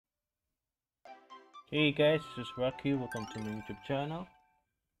Hey guys, this is Rocky. Welcome to my YouTube channel.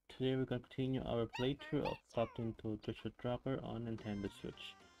 Today we're going to continue our playthrough of Captain Toad Treasure Tracker on Nintendo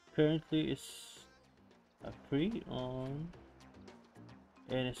Switch. Currently it's free on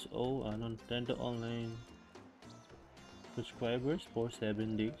NSO on Nintendo Online subscribers for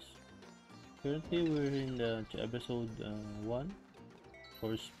 7 days. Currently we're in the episode 1,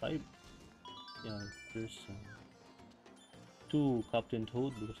 course 5. Yeah, there's 2 Captain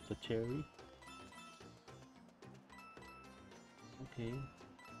Toad because of the cherry. Okay,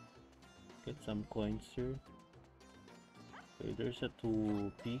 get some coins here. Okay, there's a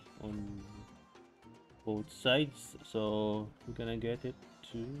 2p on both sides, so we're gonna get it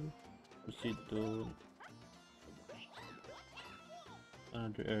to proceed to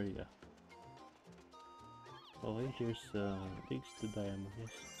another area. Okay, here's takes the diamond.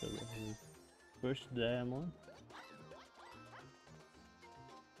 Yes, so first diamond.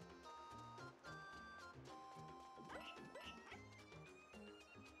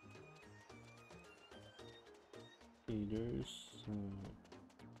 Okay, there's some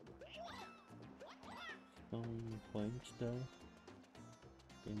points there.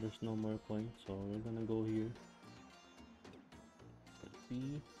 Okay, there's no more points, so we're gonna go here. Let's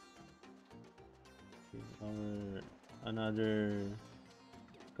see. Okay, our another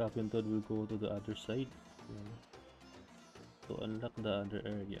Captain Toad will go to the other side to unlock the other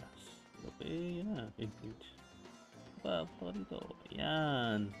areas. Okay, yeah, good. Pa dito.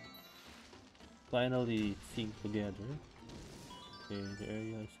 Yan. Finally sync together. Okay, the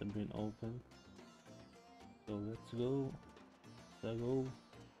areas have been opened. So let's go. Let's go.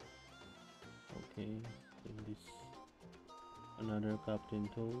 Okay, in this another Captain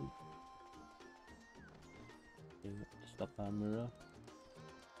Toad. Okay, that's the camera.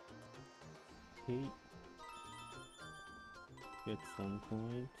 Okay, get some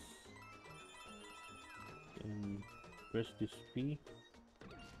coins and press this P.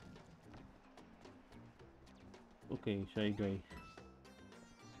 Okay, Shy Guy,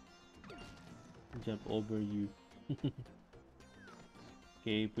 jump over you.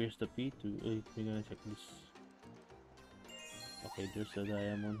 Okay, press the P to we're gonna check this. Okay, there's a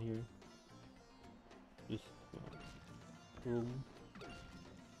diamond here. This room.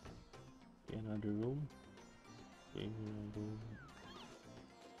 Okay, another room. Okay, we're gonna go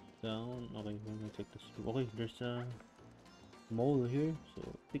down. Okay, we're gonna check this room. Okay, there's a mole here, so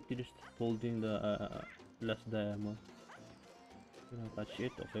I think they're just holding the last diamond. You know, catch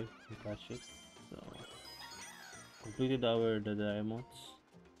it. Okay, we catch it. So completed the diamonds.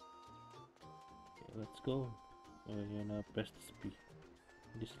 Okay, let's go. We're gonna press this P.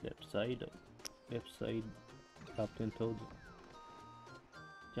 This left side, Captain Toad.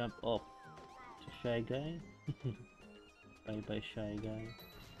 Jump up. It's a Shy Guy. Bye bye, Shy Guy.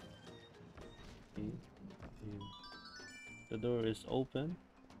 Okay. Okay. The door is open.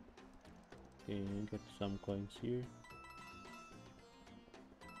 Okay, get some coins here.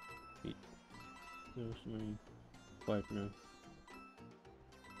 Wait, there's my partner.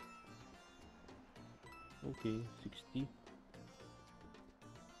 Okay, 60.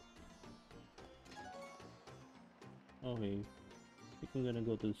 Okay, I think I'm gonna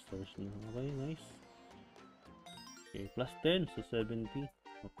go to the stars now. Okay, nice. Okay, plus 10, so 70.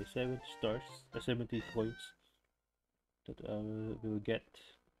 Okay, 70 stars, 70 coins that we'll get.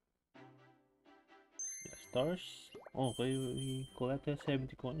 Yeah, stars. Okay, we collected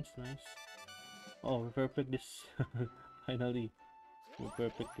 70 coins, nice. Oh, we perfect this. Finally, we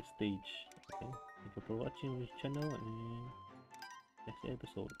perfect the stage. Okay, thank you for watching this channel and next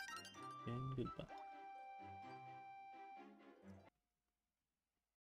episode. And goodbye.